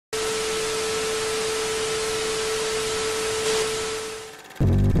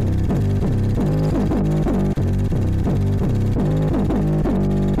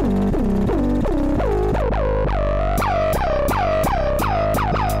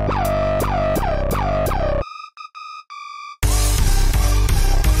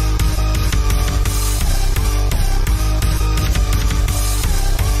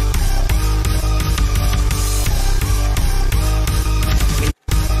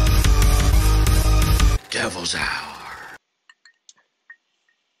Devil's Hour.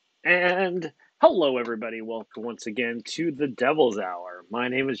 And hello, everybody. Welcome once again to the Devil's Hour. My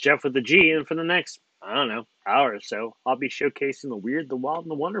name is Jeff with the G, and for the next, hour or so, I'll be showcasing the weird, the wild,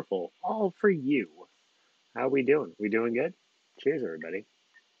 and the wonderful, all for you. How are we doing? We doing good? Cheers, everybody.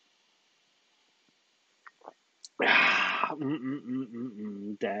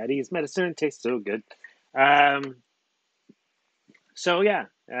 Daddy's medicine tastes so good.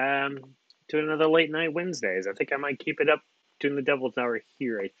 Doing another late night Wednesdays. I think I might keep it up doing the Devil's Hour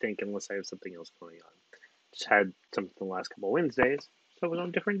here, unless I have something else going on. Just had something the last couple of Wednesdays, so it was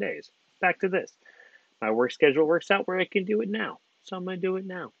on different days. Back to this. My work schedule works out where I can do it now, so I'm going to do it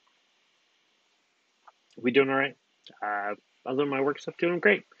now. We doing all right? Other than my work stuff, doing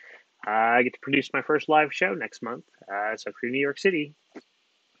great. I get to produce my first live show next month. So if you're in New York City,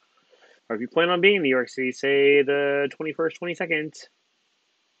 or if you plan on being in New York City, say the 21st, 22nd,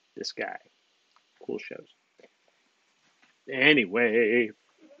 this guy. Cool shows. Anyway,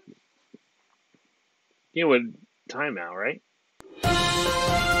 you know what time now, right?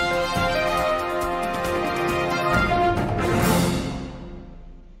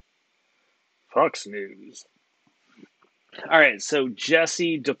 Fox News. All right, so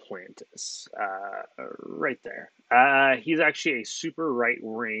Jesse Duplantis, right there. He's actually a super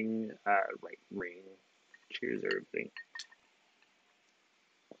right-wing. Cheers, everybody.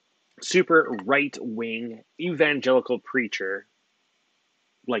 Super right-wing evangelical preacher,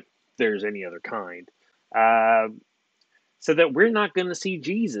 like there's any other kind. So that we're not going to see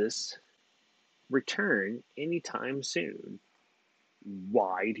Jesus return anytime soon.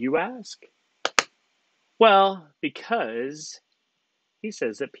 Why, do you ask? Well, because he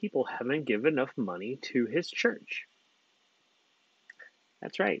says that people haven't given enough money to his church.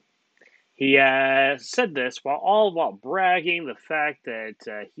 That's right. He said this while bragging the fact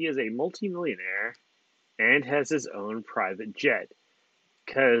that he is a multimillionaire and has his own private jet.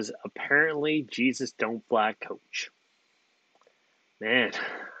 Because apparently Jesus don't black coach. Man,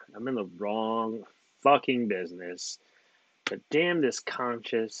 I'm in the wrong fucking business. But damn this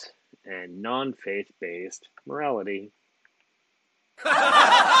conscious and non-faith-based morality.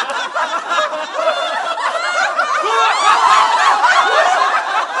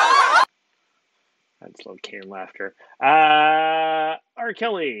 That's low can laughter. R.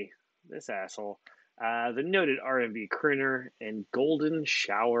 Kelly, this asshole. The noted R&B crooner and golden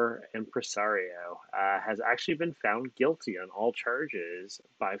shower impresario has actually been found guilty on all charges,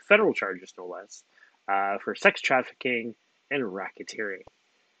 by federal charges no less, for sex trafficking and racketeering.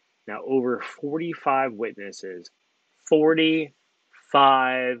 Now, over 45 witnesses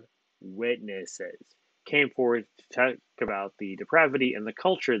came forward to talk about the depravity and the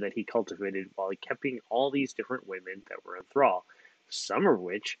culture that he cultivated while he keeping all these different women that were in thrall, some of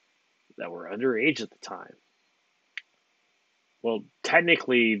which that were underage at the time. Well,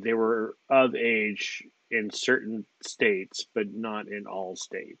 technically, they were of age in certain states, but not in all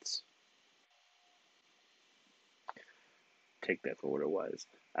states. Take that for what it was.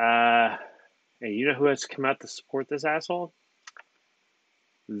 And you know who has come out to support this asshole?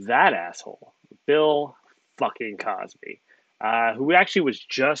 That asshole, Bill fucking Cosby, who actually was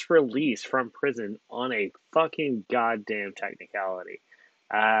just released from prison on a fucking goddamn technicality.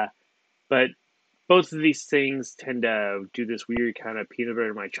 But both of these things tend to do this weird kind of peanut butter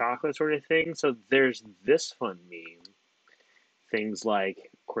in my chocolate sort of thing. So there's this fun meme. Things like,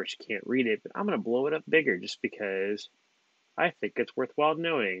 of course you can't read it, but I'm going to blow it up bigger just because I think it's worthwhile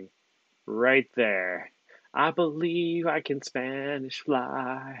knowing. Right there. I believe I can Spanish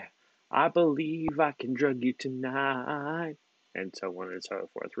fly. I believe I can drug you tonight. And so on and so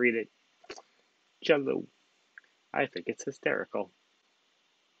forth. Read it. Jello. I think it's hysterical.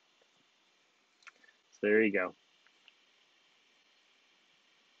 So there you go.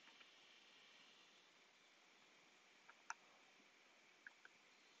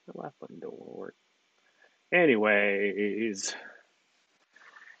 The left button don't want to work. Anyways,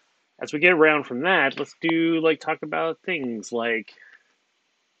 as we get around from that, let's talk about things like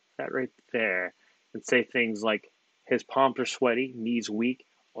that right there. And say things like, his palms are sweaty, knees weak,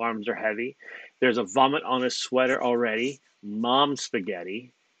 arms are heavy. There's a vomit on his sweater already. Mom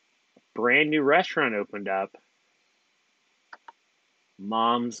spaghetti. Brand new restaurant opened up.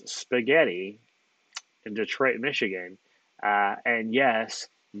 Mom's Spaghetti in Detroit, Michigan. And yes,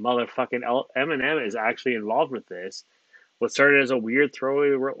 motherfucking Eminem is actually involved with this. What started as a weird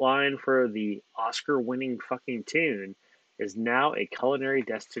throwaway line for the Oscar-winning fucking tune is now a culinary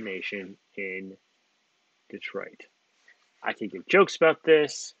destination in Detroit. I can give jokes about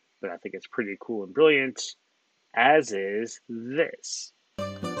this, but I think it's pretty cool and brilliant, as is this.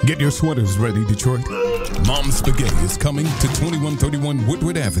 Get your sweaters ready, Detroit. Mom's Spaghetti is coming to 2131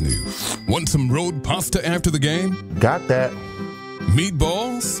 Woodward Avenue. Want some road pasta after the game? Got that.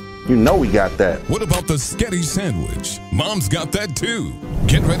 Meatballs? You know we got that. What about the Sketty sandwich? Mom's got that too.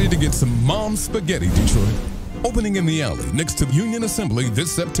 Get ready to get some Mom's Spaghetti, Detroit. Opening in the alley next to Union Assembly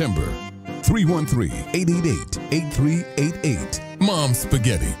this September. 313-888-8388. Mom's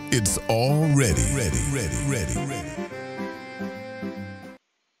Spaghetti. It's all ready. Ready.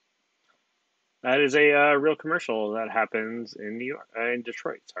 That is a real commercial that happens in New York, in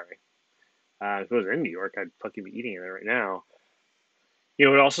Detroit. Sorry. If it was in New York, I'd fucking be eating it right now. You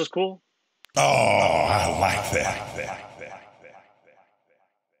know what else is cool? Oh, I like that.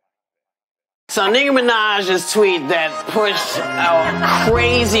 So Nicki Minaj's tweet that pushed a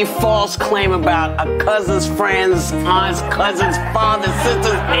crazy false claim about a cousin's friend's aunt's cousin's father's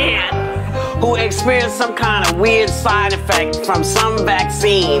sister's aunt who experienced some kind of weird side effect from some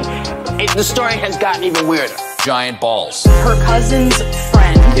vaccine. The story has gotten even weirder. Giant balls. Her cousin's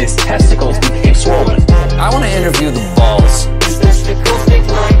friend. His testicles became swollen. I want to interview the balls.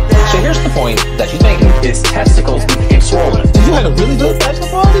 So here's the point that she's making. His testicles became swollen. You had a really good bachelor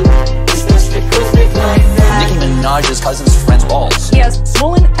party? Nicki Minaj's cousin's friend's balls. He has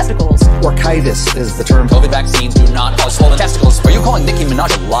swollen testicles. Orchitis is the term. COVID vaccines do not cause swollen testicles. Are you calling Nicki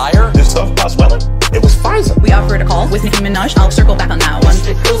Minaj a liar? This stuff about swelling? It was Pfizer. We offered a call with Nicki Minaj. I'll circle back on that one.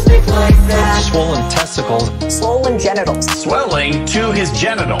 Swollen testicles. Swollen genitals. Swelling to his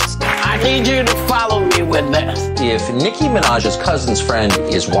genitals. I need you to follow me with this. If Nicki Minaj's cousin's friend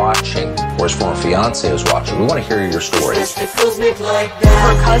is watching, or his former fiance is watching, we want to hear your story.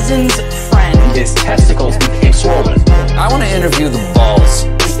 Her cousin's friend. His testicles became swollen. I want to interview the balls.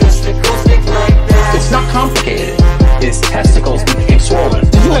 It's not complicated. His testicles became swollen.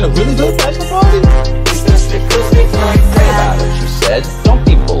 You had a really good bachelor party? Pray about it, she said. Don't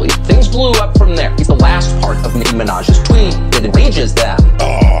be bullied. Things blew up from there. It's the last part of Nicki Minaj's tweet that enrages them.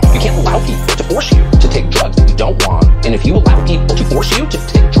 You can't allow people to force you to take drugs that you don't want. And if you allow people to force you to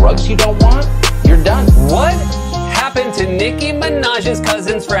take drugs you don't want, you're done. What happened to Nicki Minaj's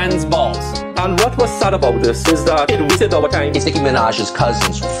cousin's friend's balls? And what was sad about this is that it wasted our time. It's Nicki Minaj's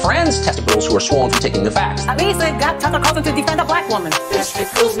cousin's friend's testicles who are swollen from taking the facts. At least they got Tucker Carlson to defend a black woman.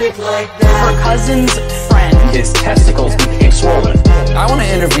 Her cousin's friend. His testicles became swollen. I want to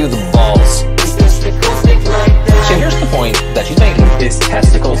interview the balls. So here's the point that she's making. His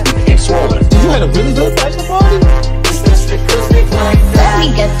testicles became swollen. You had a really good bachelor party? Let me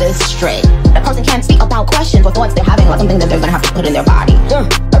get this straight. The person can't speak about questions or thoughts they're having about something that they're gonna have to put in their body.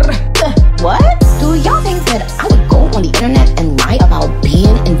 What? Do y'all think that I would go on the internet and lie about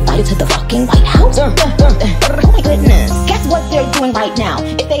being invited to the fucking White House? Oh my goodness. Guess what they're doing right now?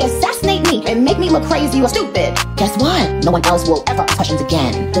 If they assassinate me and make me look crazy or stupid, guess what? No one else will ever ask questions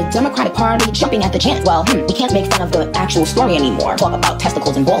again. The Democratic Party jumping at the chance. Well, we can't make fun of the actual story anymore. Talk about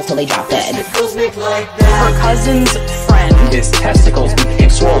testicles and balls till they drop dead. Her cousin's friend. His testicles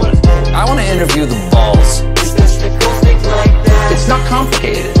became swollen. I want to interview the balls. It's not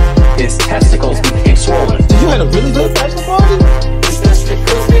complicated. His testicles became swollen. You had a really good bachelor party?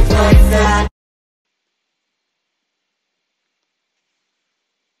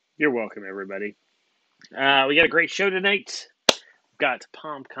 You're welcome, everybody. We got a great show tonight. We've got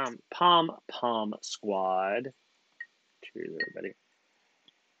Pom Pom Squad. Cheers, everybody.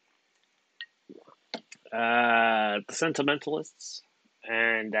 The Sentimentalists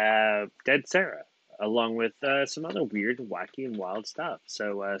and Dead Sarah, along with some other weird, wacky, and wild stuff.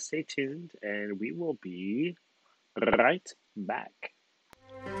 So stay tuned, and we will be right back.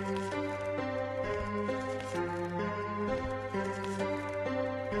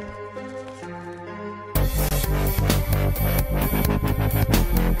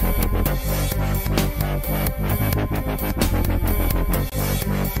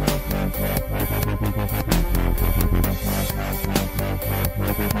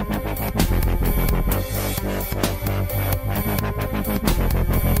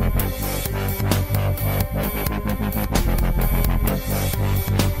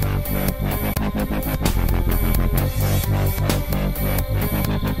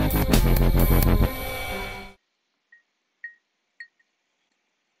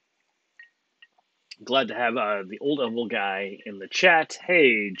 Glad to have the Old Humble guy in the chat.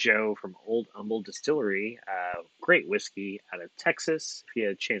 Hey, Joe from Old Humble Distillery. Great whiskey out of Texas. If you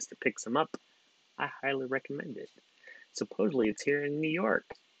had a chance to pick some up, I highly recommend it. Supposedly it's here in New York,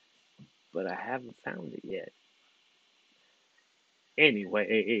 but I haven't found it yet.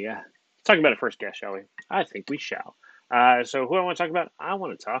 Anyway, let's talk about our first guest, shall we? I think we shall. So who I want to talk about? I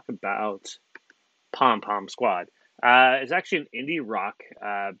want to talk about Pom Pom Squad. It's actually an indie rock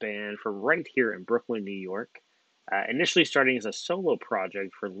band from right here in Brooklyn, New York. Initially starting as a solo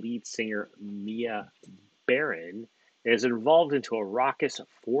project for lead singer Mia Baron, it has evolved into a raucous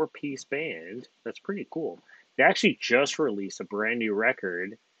four-piece band. That's pretty cool. They actually just released a brand new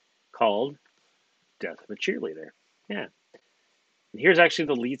record called Death of a Cheerleader. Yeah. And here's actually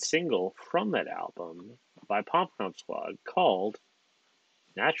the lead single from that album by Pom Pom Squad called,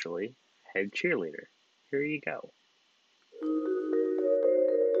 naturally, Head Cheerleader. Here you go.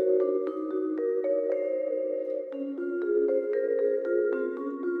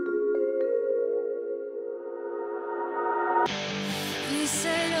 You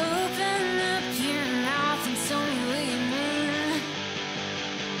said open up your mouth and tell me what you mean.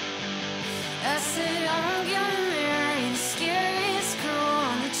 I said I'm gonna marry the scariest girl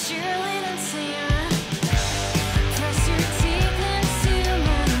on the cheerleading team. Press your teeth into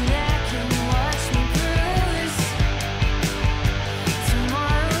my neck and watch me bruise.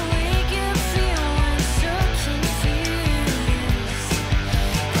 Tomorrow wake up feeling so confused.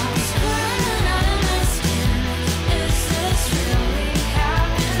 I'm squirming out of my skin. Is this really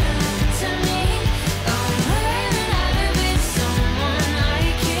happening to me? I'm learning how to be someone I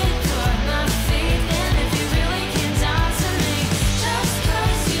could put my faith in. If you really came down to me, just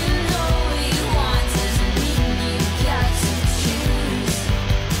 'cause you know what you want doesn't mean you got to choose.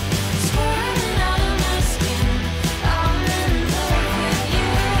 Squirming out of my skin, I'm in love with you.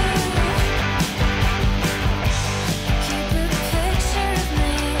 Keep a picture of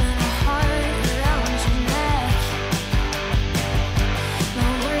me and a heart around your neck.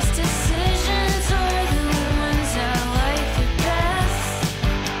 My worst decisions are the ones I like the best.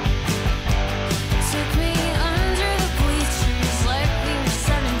 Took me under the bleachers like we were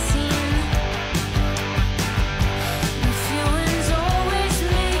 17. My feelings always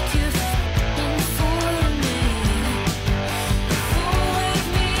make you f***ing fool of me. Fool with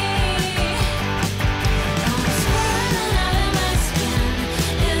me. I'm squirming out of my skin.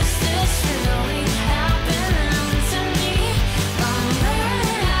 Is this really happening to me? I'm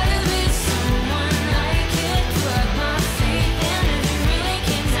learning how to be someone I could put my faith in. If you really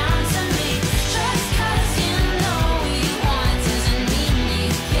came down to me, just 'cause you know what you want doesn't mean you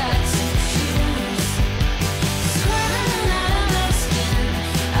got to choose. Squirming out of my skin,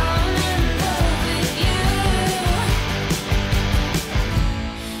 I'm in love with you.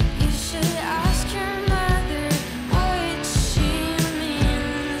 You should ask your mother what she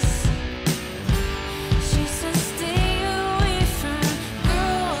means. She says stay away from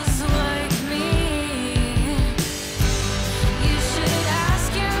girls like me. You should ask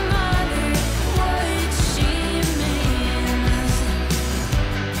your mother what she means.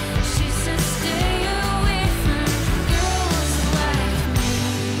 She says stay away from girls like me.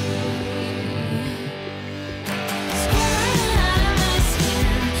 Squirming out of my skin,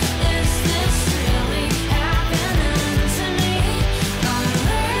 is this really happening to me? I'm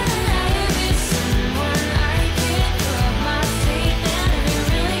learning how to be someone I could put my faith in. If you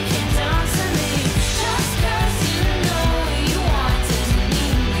really came down to me, just 'cause you know what you want doesn't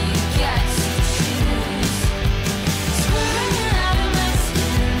mean you got to choose. Squirming out of my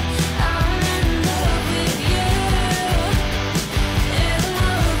skin, I'm in love with you. In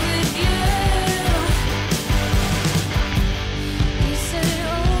love with you. You said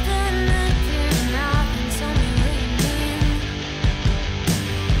open up your mouth and tell me what you mean.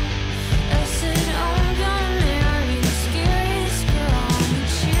 I said I'm gonna marry the scariest girl on the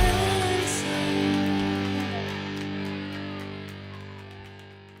cheerleading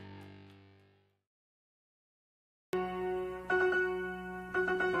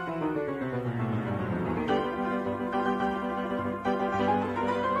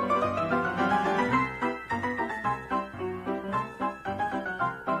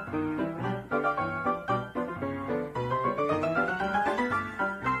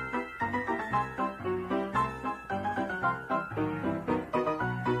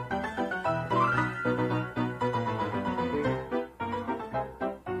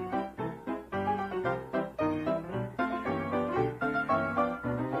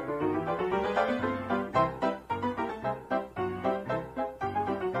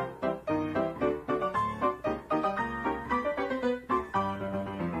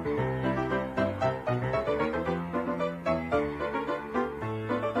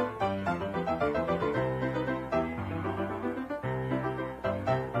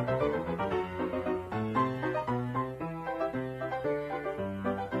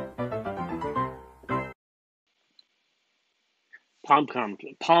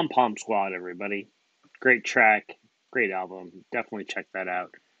Pom Pom Squad, everybody. Great track, great album. Definitely check that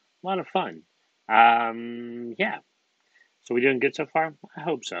out. A lot of fun. Yeah. So we doing good so far? I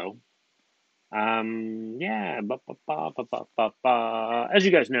hope so. Yeah. As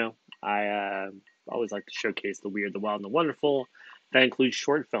you guys know, I always like to showcase the weird, the wild, and the wonderful. That includes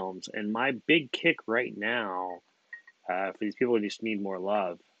short films. And my big kick right now, for these people who just need more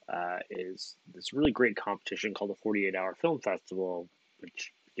love, is this really great competition called the 48-Hour Film Festival,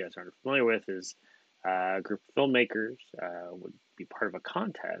 which if you guys aren't familiar with, is a group of filmmakers would be part of a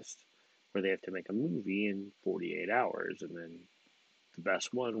contest where they have to make a movie in 48 hours, and then the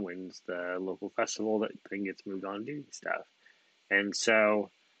best one wins the local festival that then gets moved on to do stuff. And so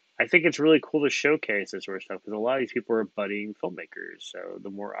I think it's really cool to showcase this sort of stuff because a lot of these people are budding filmmakers. So the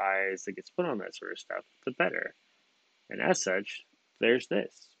more eyes that gets put on that sort of stuff, the better. And as such, there's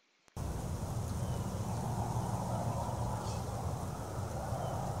this.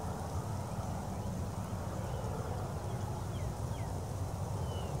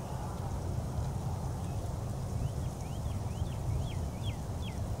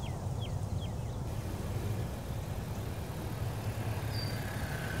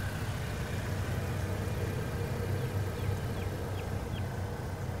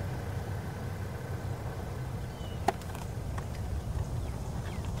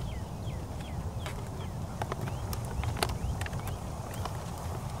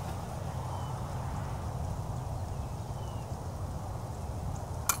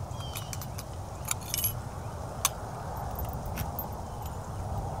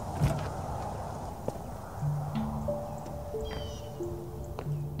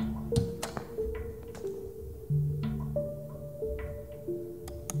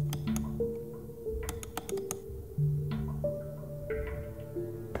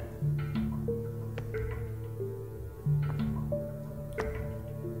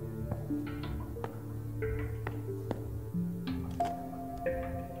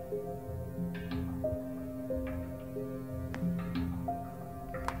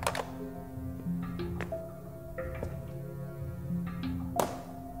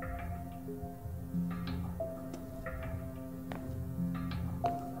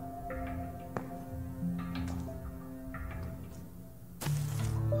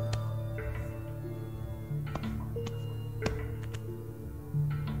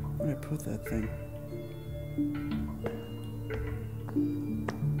 Where'd I put that thing?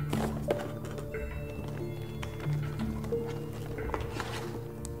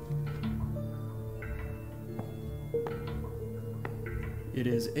 It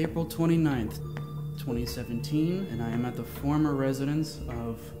is April 29th, 2017, and I am at the former residence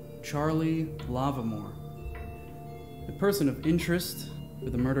of Charlie Lavamore, a person of interest for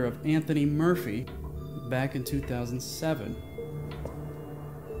the murder of Anthony Murphy back in 2007.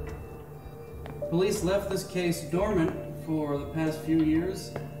 Police left this case dormant for the past few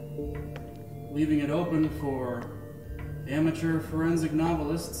years, leaving it open for amateur forensic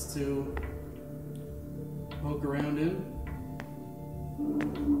novelists to poke around in.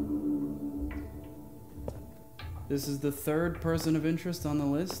 This is the third person of interest on the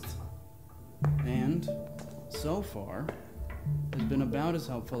list, and so far has been about as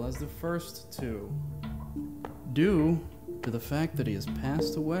helpful as the first two, due to the fact that he has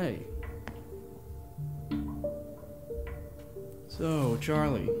passed away. So,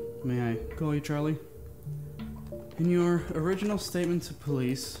 Charlie, may I call you Charlie? In your original statement to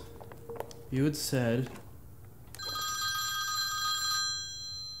police, you had said...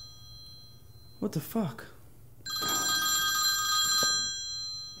 What the fuck?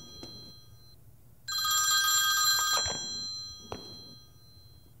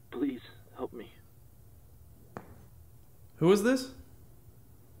 Please, help me. Who is this?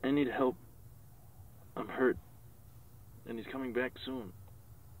 I need help. I'm hurt. And he's coming back soon.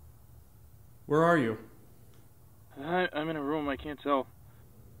 Where are you? I'm in a room, I can't tell.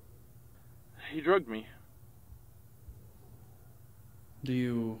 He drugged me. Do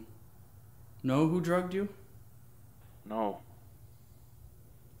you know who drugged you? No.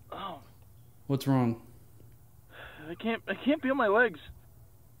 Oh. What's wrong? I can't feel my legs.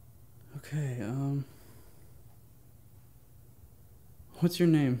 Okay, what's your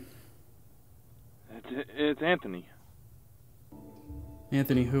name? It's Anthony.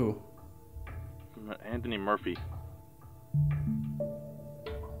 Anthony who? Anthony Murphy.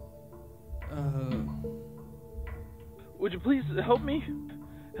 Would you please help me?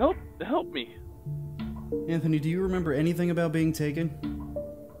 Help me. Anthony, do you remember anything about being taken?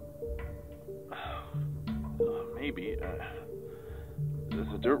 Maybe.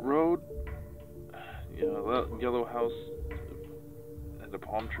 There's a dirt road. Yellow house. And a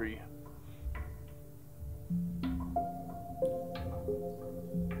palm tree.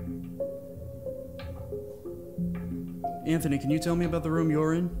 Anthony, can you tell me about the room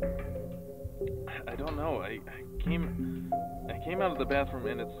you're in? I don't know. I came out of the bathroom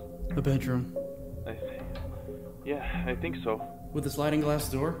and it's... The bedroom. Yeah, I think so. With the sliding glass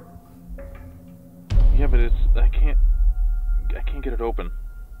door? Yeah, but it's... I can't get it open.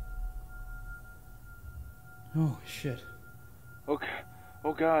 Oh, shit. Oh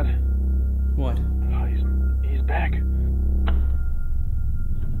God. What? Oh, he's back.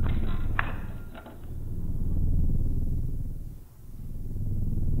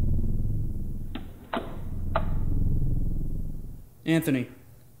 Anthony.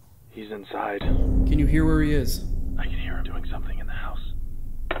 He's inside. Can you hear where he is? I can hear him doing something in the house.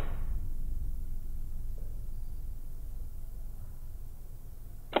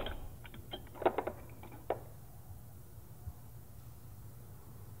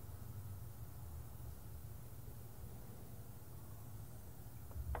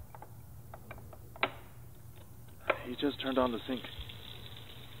 He just turned on the sink.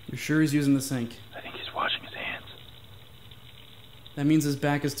 You're sure he's using the sink? I think he's washing his hands. That means his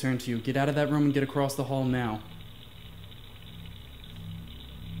back is turned to you. Get out of that room and get across the hall now.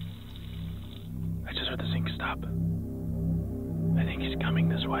 I just heard the sink stop. I think he's coming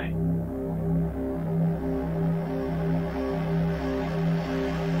this way.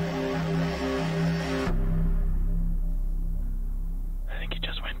 I think he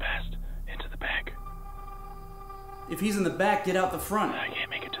just went past into the back. If he's in the back, get out the front. I can't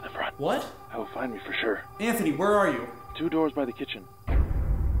make it to the front. What? He'll find me for sure. Anthony, where are you? 2 doors by the kitchen.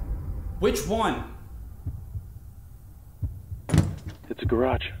 Which one? It's a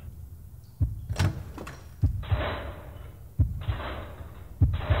garage.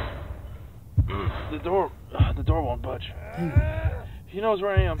 The door won't budge. He knows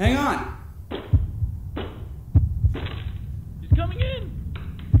where I am. Hang on. He's coming in.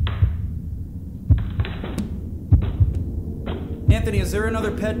 Anthony, is there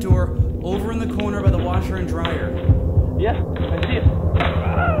another pet door over in the corner by the washer and dryer? Yeah, I see it.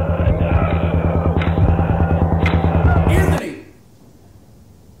 Anthony!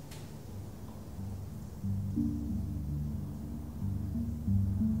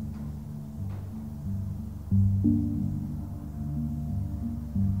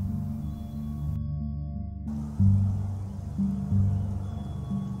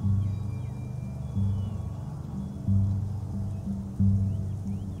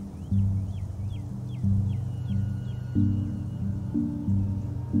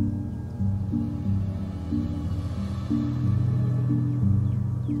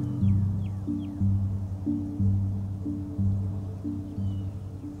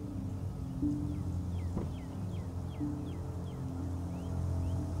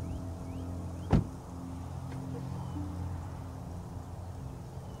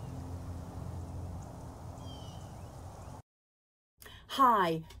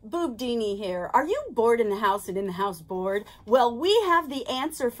 Hi, Boobdini here. Are you bored in the house and in the house bored? Well, we have the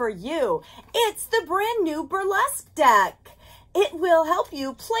answer for you. It's the brand new burlesque deck. It will help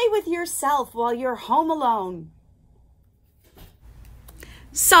you play with yourself while you're home alone.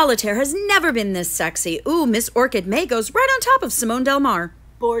 Solitaire has never been this sexy. Ooh, Miss Orchid May goes right on top of Simone Del Mar.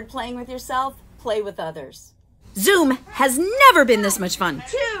 Bored playing with yourself? Play with others. Zoom has never been this much fun.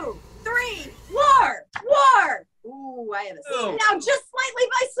 2, 3, war! War! Ooh, I have a scene now just slightly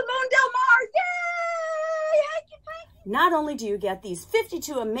by Simone Del Mar. Yay! Hanky-panky. Not only do you get these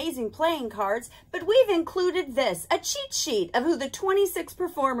 52 amazing playing cards, but we've included this, a cheat sheet of who the 26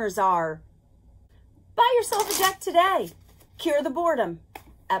 performers are. Buy yourself a deck today. Cure the boredom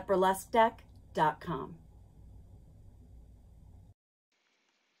at burlesquedeck.com.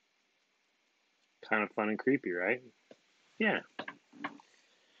 Kind of fun and creepy, right? Yeah.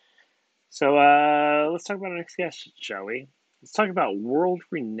 So let's talk about our next guest, shall we? Let's talk about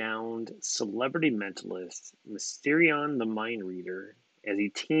world-renowned celebrity mentalist Mysterion the Mind Reader as he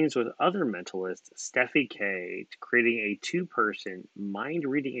teams with other mentalists Steffi K to creating a 2-person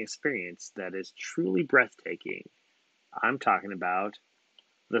mind-reading experience that is truly breathtaking. I'm talking about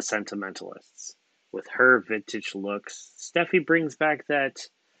the Sentimentalists. With her vintage looks, Steffi brings back that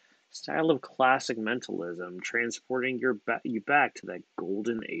style of classic mentalism, transporting you back to that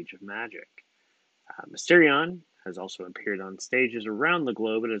golden age of magic. Mysterion has also appeared on stages around the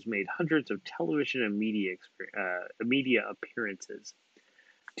globe and has made hundreds of television and media appearances.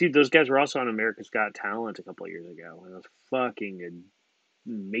 Dude, those guys were also on America's Got Talent a couple of years ago, and it was fucking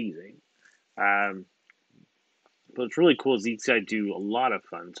amazing. But what's really cool is these guys do a lot of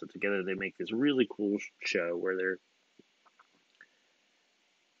fun, so together they make this really cool show where they're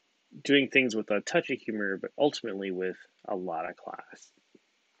doing things with a touch of humor, but ultimately with a lot of class.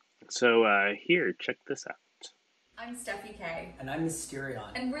 So here, check this out. I'm Steffi K. And I'm Mysterion.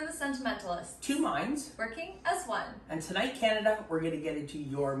 And we're the Sentimentalists. Two minds. Working as one. And tonight, Canada, we're going to get into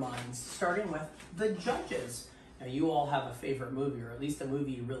your minds, starting with the judges. Now, you all have a favorite movie, or at least a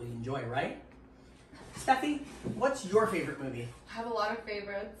movie you really enjoy, right? Steffi, what's your favorite movie? I have a lot of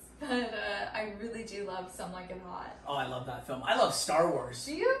favorites, but I really do love Some Like It Hot. Oh, I love that film. I love Star Wars.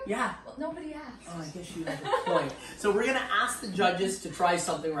 Do you? Yeah. Well, nobody asked. Oh, I guess you have a point. So we're going to ask the judges to try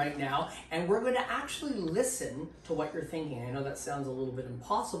something right now, and we're going to actually listen to what you're thinking. I know that sounds a little bit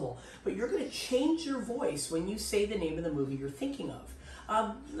impossible, but you're going to change your voice when you say the name of the movie you're thinking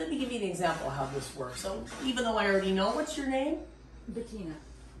of. Let me give you an example of how this works. So even though I already know, what's your name? Bettina.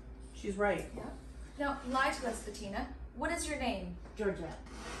 She's right. Yeah. Now, lie to us, Bettina. What is your name? Georgette.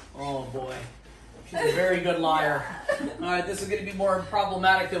 Oh boy, she's a very good liar. All right, this is going to be more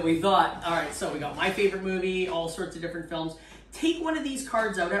problematic than we thought. All right, so we got my favorite movie, all sorts of different films. Take one of these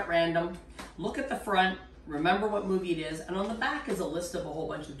cards out at random, look at the front, remember what movie it is, and on the back is a list of a whole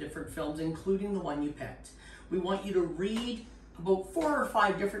bunch of different films, including the one you picked. We want you to read about 4 or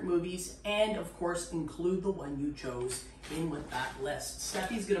 5 different movies, and of course include the one you chose in with that list.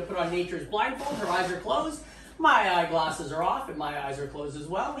 Steffi's going to put on nature's blindfold, her eyes are closed, my eyeglasses are off, and my eyes are closed as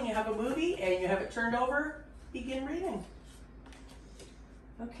well. When you have a movie and you have it turned over, begin reading.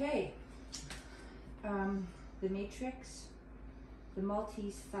 Okay. The Matrix, The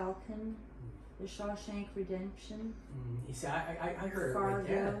Maltese Falcon, The Shawshank Redemption. You see, I heard Fargo. it right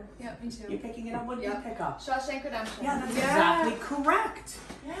there. Yeah, me too. You picking it up? What did you pick up? Shawshank Redemption. Yeah, that's exactly correct.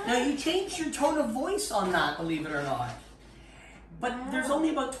 Yeah. Now, you changed your tone of voice on that, believe it or not. But there's only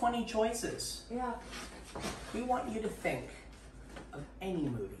about 20 choices. Yeah. We want you to think of any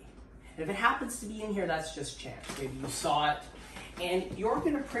movie. And if it happens to be in here, that's just chance. Maybe you saw it. And you're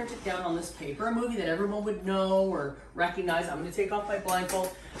going to print it down on this paper, a movie that everyone would know or recognize. I'm going to take off my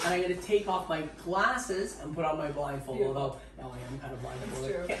blindfold, and I'm going to take off my glasses and put on my blindfold. Beautiful. Although, now I am kind of blindfolded.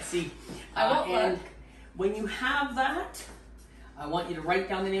 That's true. I can't see. I won't and look. when you have that, I want you to write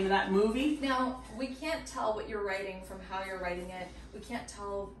down the name of that movie. Now, we can't tell what you're writing from how you're writing it. We can't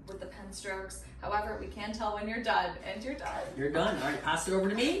tell with the pen strokes. However, we can tell when you're done, and you're done. You're done. All right, pass it over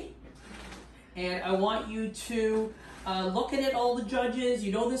to me. And I want you to look at it, all the judges.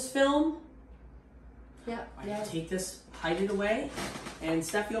 You know this film? Yeah. All right, take this, hide it away. And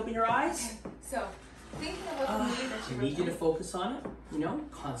Steffi, open your eyes. Okay, so, thinking about the movie that I you need you to focus on it. You know,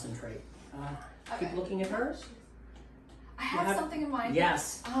 concentrate. Keep looking at her. I have something in mind.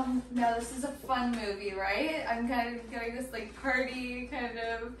 Yes. Now this is a fun movie, right? I'm kind of getting this like party kind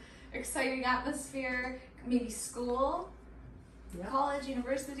of exciting atmosphere. Maybe school, college,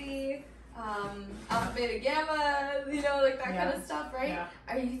 university, alpha, beta, gamma, you know, like that kind of stuff, right? Yeah.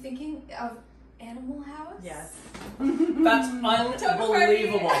 Are you thinking of Animal House? Yes. That's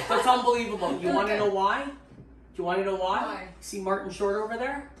unbelievable. That's unbelievable. You want to know why? Do you want to know why? Why? See Martin Short over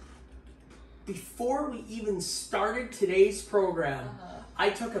there? Before we even started today's program, I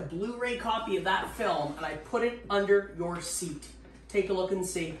took a Blu-ray copy of that film and I put it under your seat. Take a look and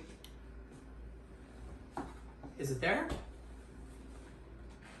see. Is it there?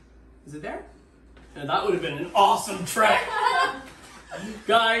 Is it there? And that would have been an awesome trick.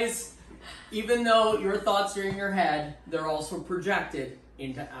 Guys, even though your thoughts are in your head, they're also projected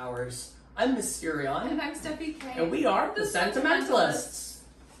into ours. I'm Mysterion. And I'm Steffi K. And we are the Sentimentalists.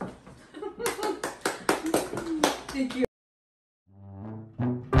 Thank you.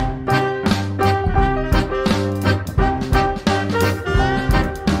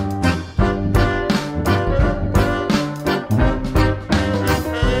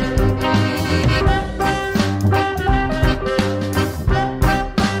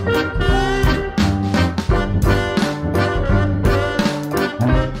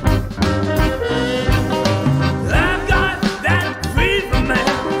 I've got that fever,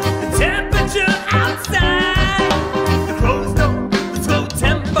 man. The temperature outside.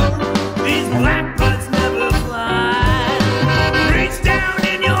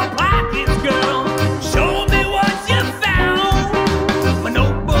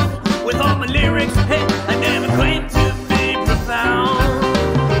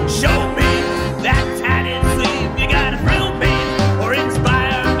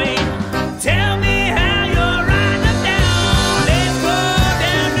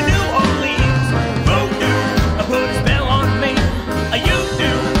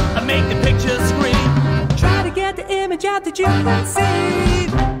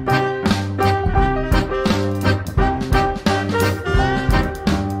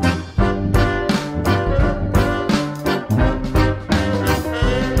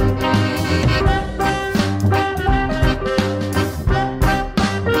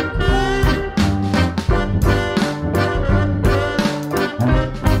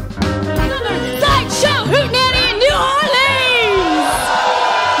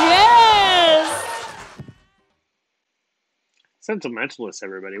 Sentimentalists,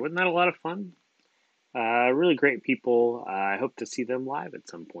 everybody. Wasn't that a lot of fun? Really great people. I hope to see them live at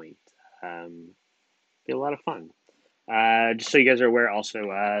some point. Be a lot of fun. Just so you guys are aware, also,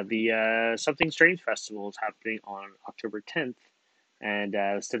 the Something Strange Festival is happening on October 10th, and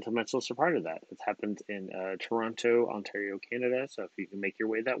Sentimentalists are part of that. It happens in Toronto, Ontario, Canada, so if you can make your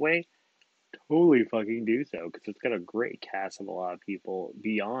way that way, totally fucking do so, because it's got a great cast of a lot of people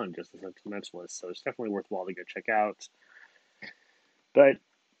beyond just the Sentimentalists, so it's definitely worthwhile to go check out. But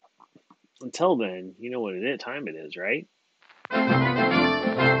until then, you know what time it is, right?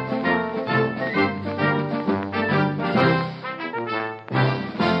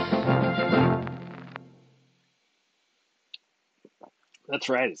 That's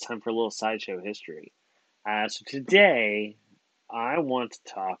right, it's time for a little sideshow history. So today, I want to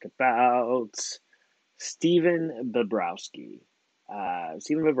talk about Stephen Bobrowski.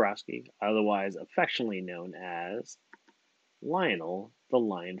 Stephen Bobrowski, otherwise affectionately known as Lionel, the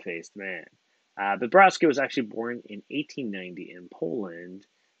Lion-Faced Man. Bobrowski was actually born in 1890 in Poland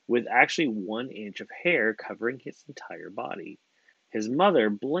with actually 1 inch of hair covering his entire body. His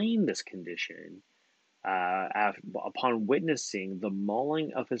mother blamed this condition upon witnessing the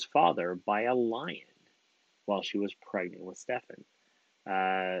mauling of his father by a lion while she was pregnant with Stefan.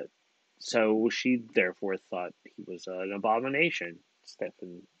 So she therefore thought he was an abomination.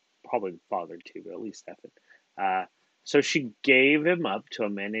 Stefan, probably the father too, but at least Stefan. So she gave him up to a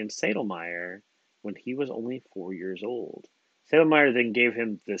man named Sadelmeyer when he was only 4 years old. Sadelmeyer then gave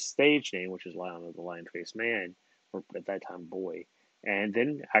him the stage name, which is Lionel the Lion-Faced Man, or at that time boy, and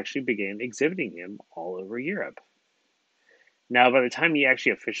then actually began exhibiting him all over Europe. Now, by the time he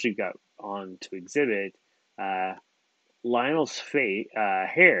actually officially got on to exhibit, Lionel's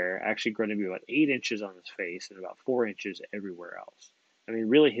hair actually grew to be about 8 inches on his face and about 4 inches everywhere else. I mean,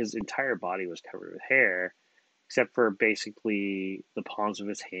 really, his entire body was covered with hair, except for basically the palms of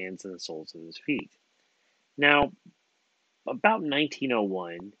his hands and the soles of his feet. Now, about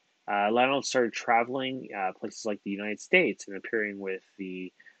 1901, Lionel started traveling places like the United States and appearing with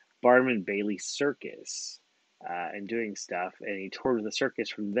the Barnum Bailey Circus and doing stuff, and he toured the circus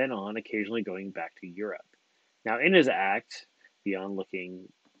from then on, occasionally going back to Europe. Now, in his act, beyond looking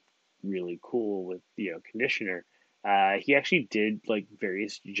really cool with conditioner, he actually did like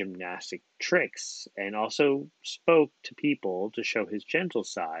various gymnastic tricks and also spoke to people to show his gentle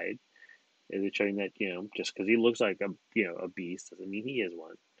side, showing that just because he looks like a beast doesn't mean he is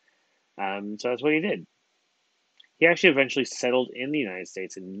one. So that's what he did. He actually eventually settled in the United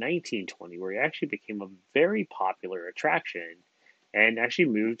States in 1920, where he actually became a very popular attraction, and actually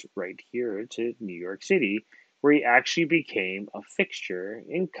moved right here to New York City, where he actually became a fixture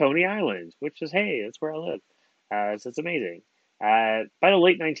in Coney Island, which is, hey, that's where I live. So it's amazing. By the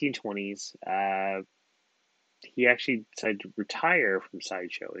late 1920s, he actually decided to retire from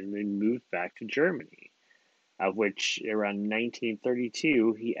Sideshow and then moved back to Germany, of which around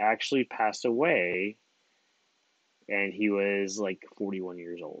 1932 he actually passed away, and he was like 41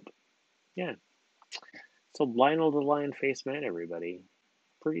 years old. Yeah. So Lionel the Lion-Faced Man, everybody.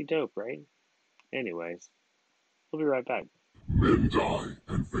 Pretty dope, right? Anyways, we'll be right back. Men die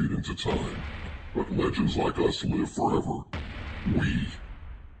and fade into time, but legends like us live forever.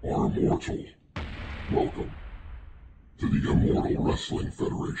 We are immortal. Welcome to the Immortal Wrestling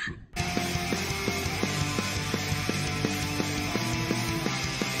Federation.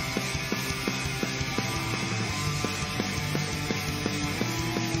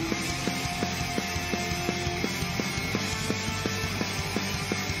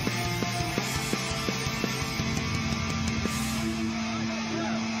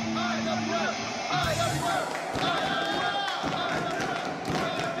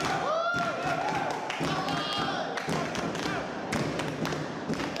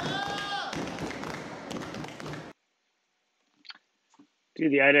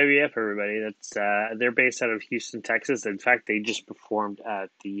 Dude, the IWF, everybody. That's they're based out of Houston, Texas. In fact, they just performed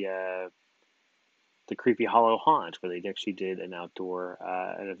at the Creepy Hollow Haunt, where they actually did an outdoor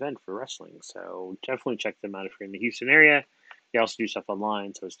an event for wrestling. So definitely check them out if you're in the Houston area. They also do stuff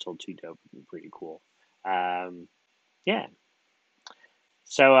online, so it's still too dope and pretty cool. Yeah.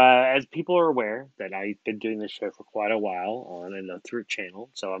 So as people are aware that I've been doing this show for quite a while on another channel,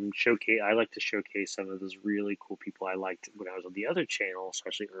 so I like to showcase some of those really cool people I liked when I was on the other channel,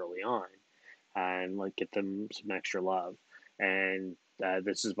 especially early on, and like get them some extra love. And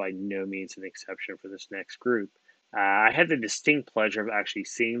this is by no means an exception for this next group. I had the distinct pleasure of actually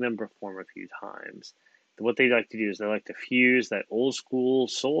seeing them perform a few times. What they like to do is they like to fuse that old school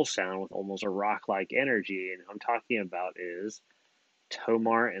soul sound with almost a rock-like energy, and what I'm talking about is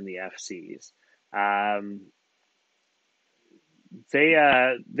Tomar and the FCs.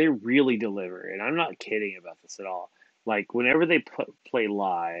 they really deliver, and I'm not kidding about this at all. Like whenever they play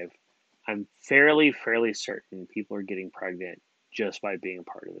live, I'm fairly certain people are getting pregnant just by being a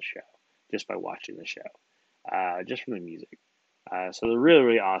part of the show, just by watching the show, just from the music. So they're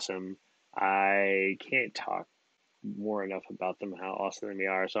really awesome. I can't talk more enough about them, how awesome they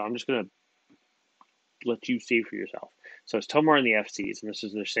are. So I'm just gonna let you see for yourself. So it's Tomar and the FCs, and this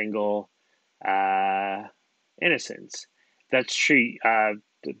is their single, Innocence. That's true.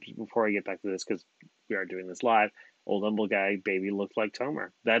 Before I get back to this, because we are doing this live, old humble guy baby looked like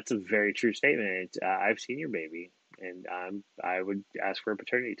Tomar. That's a very true statement. I've seen your baby, and I would ask for a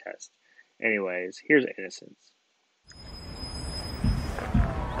paternity test. Anyways, here's Innocence.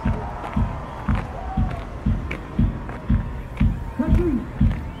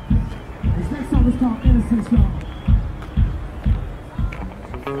 This next song is called Innocence, y'all.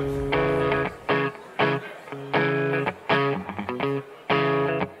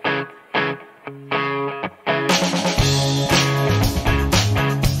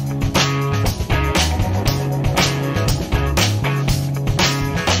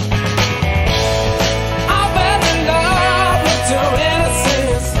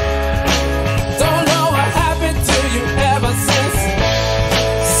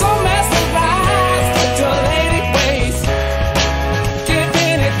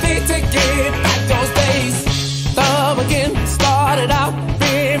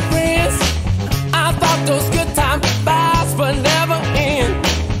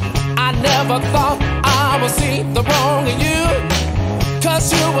 Thought I would see the wrong in you,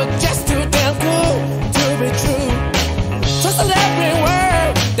 'cause you were just too damn cool to be true. Trusted every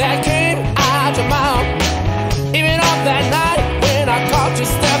word that came out your mouth, even on that night when I caught you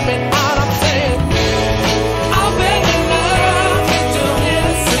stepping out. I'm saying I've been in love with your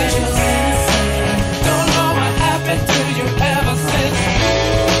innocence. Don't know what happened to you ever since.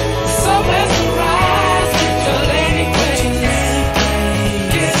 So mesmerized with your lady queen.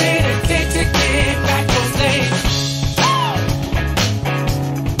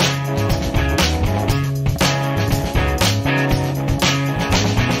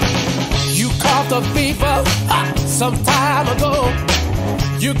 The fever some time ago.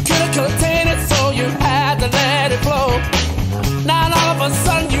 You couldn't contain it, so you had to let it flow. Now all of a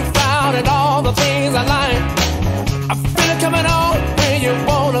sudden you found it, all the things I like. I feel it coming on when you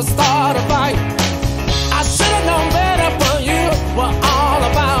wanna start a fight. I should have known better, but you were all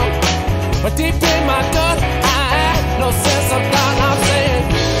about. But deep in my gut, I had no sense of doubt. I'm saying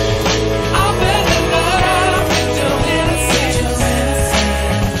I've been in love with your innocence.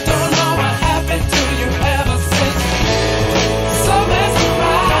 Don't know what happened to you ever since. So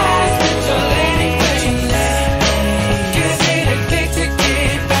mesmerized with your lady queen. Give me the kick to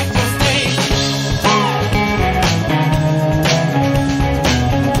get back on stage.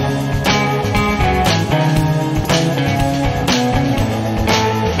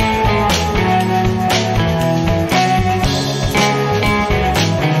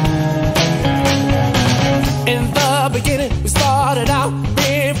 In the beginning, we started out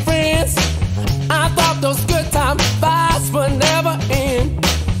being friends. I thought those good time vibes would never end.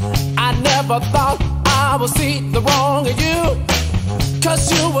 I never thought I would see the wrong in you,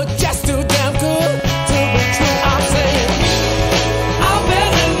 'cause you were just too damn good to be true. I'm saying I've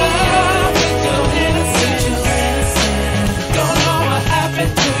been in love with your innocence. Don't know what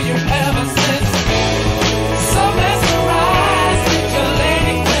happened to you ever since. So mesmerized with your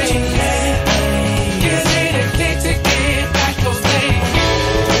lady queen. Give me the kick to get back on stage.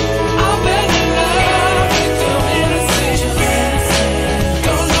 I've been in love with your innocence.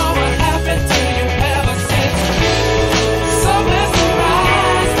 Don't know what happened to you ever since. So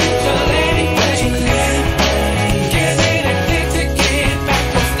mesmerized with your lady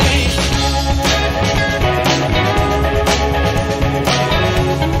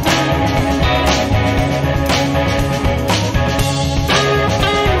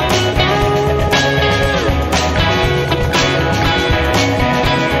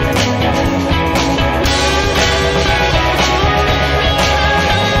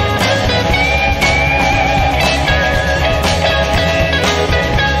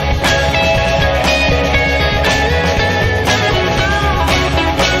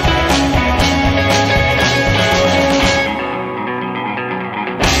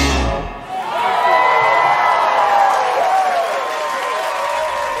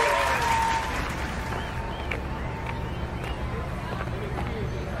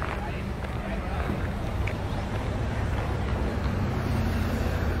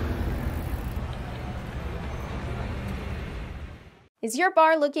Is your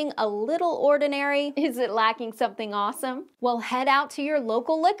bar looking a little ordinary? Is it lacking something awesome? Well, head out to your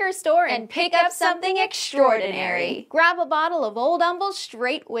local liquor store and pick up something extraordinary. Grab a bottle of Old Humble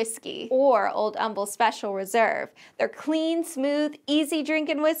Straight Whiskey or Old Humble Special Reserve. They're clean, smooth, easy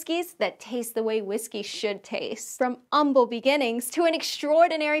drinking whiskeys that taste the way whiskey should taste. From humble beginnings to an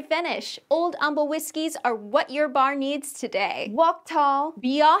extraordinary finish, Old Humble whiskeys are what your bar needs today. Walk tall,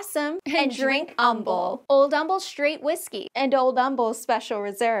 be awesome, and drink humble. Old Humble Straight Whiskey and Old Humble Special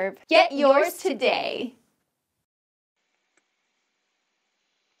Reserve. Get yours today.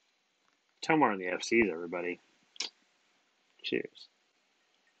 Tomar and the FCs, everybody. Cheers.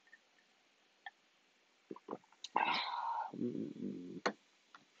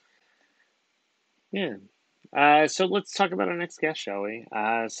 Yeah. So let's talk about our next guest, shall we?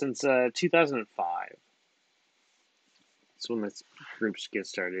 Since 2005, that's when this group get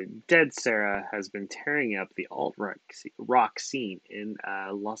started. Dead Sarah has been tearing up the alt-rock scene in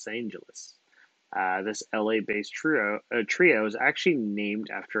Los Angeles. This LA-based trio is actually named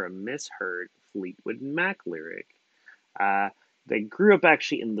after a misheard Fleetwood Mac lyric. They grew up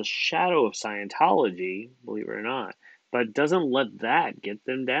actually in the shadow of Scientology, believe it or not, but doesn't let that get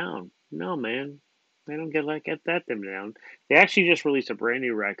them down. No, man. They don't get that them down. They actually just released a brand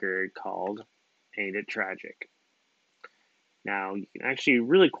new record called Ain't It Tragic. Now, you can actually,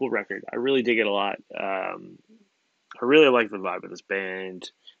 really cool record. I really dig it a lot. I really like the vibe of this band,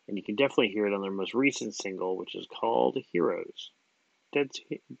 and you can definitely hear it on their most recent single, which is called Heroes. Dead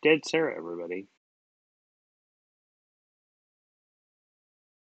Sarah, everybody.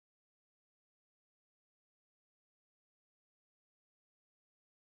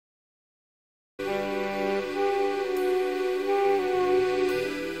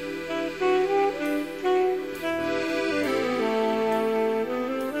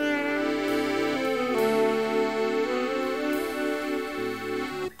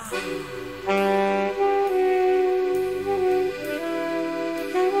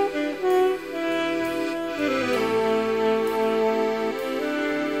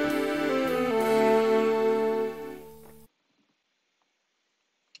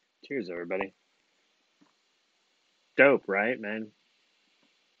 Cheers, everybody. Dope, right, man?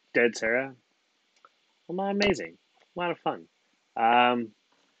 Dead Sarah? Well, amazing. A lot of fun.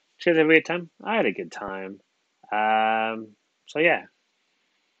 Cheers, have a good time? I had a good time. So yeah.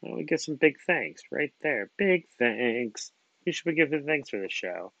 Well, we get some big thanks right there. Big thanks. Who should we give the thanks for this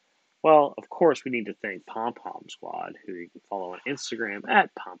show? Well, of course, we need to thank Pom Pom Squad, who you can follow on Instagram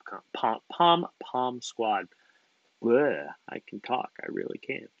at Pom Pom Squad. Bleh, I can talk. I really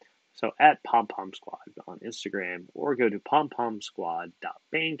can. So at Pom Pom Squad on Instagram, or go to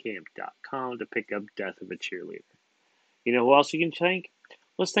pompommsquad.bandcamp.com to pick up Death of a Cheerleader. You know who else you can thank?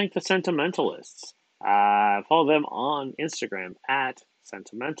 Let's thank the Sentimentalists. Follow them on Instagram at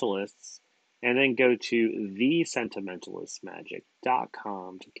Sentimentalists, and then go to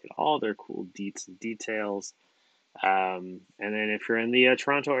thesentimentalistsmagic.com to get all their cool deets and details. And then if you're in the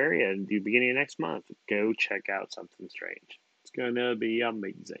Toronto area at the beginning of next month, go check out Something Strange. It's going to be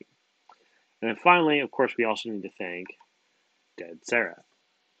amazing. And then finally, of course, we also need to thank Dead Sarah,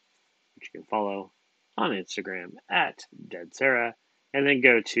 which you can follow on Instagram at Dead Sarah, and then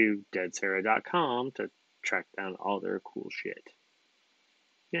go to deadsarah.com to track down all their cool shit.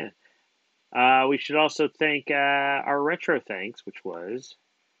 Yeah. We should also thank our retro thanks, which was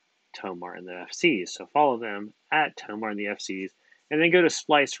Tomar and the FCs. So follow them at Tomar and the FCs, and then go to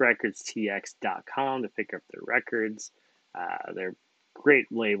SpliceRecordsTX.com to pick up their records. They're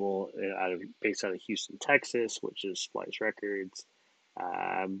great label based out of Houston, Texas, which is Splice Records.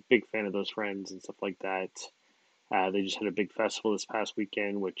 Big fan of those friends and stuff like that. They just had a big festival this past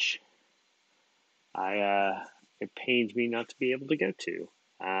weekend, which it pains me not to be able to go to.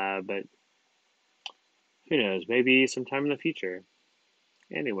 But who knows? Maybe sometime in the future.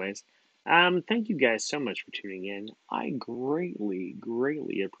 Anyways, thank you guys so much for tuning in. I greatly,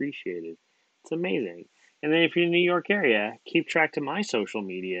 greatly appreciate it. It's amazing. And then if you're in the New York area, keep track to my social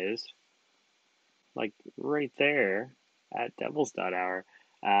medias, like right there at devils.hour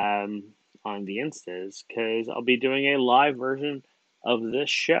on the Instas, because I'll be doing a live version of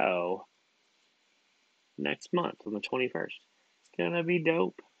this show next month on the 21st. It's going to be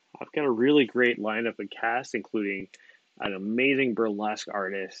dope. I've got a really great lineup of cast, including an amazing burlesque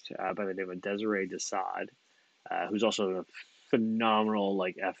artist by the name of Desiree Desaad, who's also a phenomenal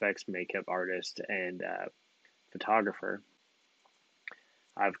FX makeup artist and photographer.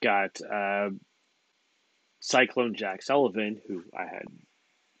 I've got Cyclone Jack Sullivan, who I had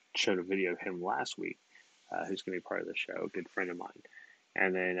showed a video of him last week, who's going to be part of the show, a good friend of mine.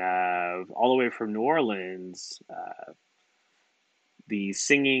 And then all the way from New Orleans, the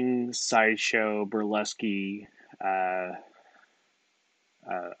singing sideshow burlesque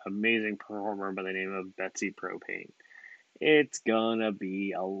amazing performer by the name of Betsy Propane. It's gonna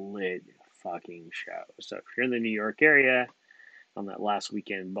be a lit fucking show. So if you're in the New York area on that last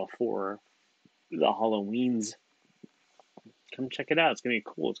weekend before the Halloweens, come check it out. It's gonna be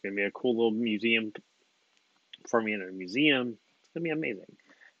cool. It's gonna be a cool little museum performing in a museum. It's gonna be amazing.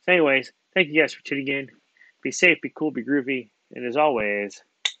 So anyways, thank you guys for tuning in. Be safe, be cool, be groovy, and as always,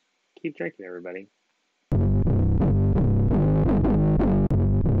 keep drinking, everybody.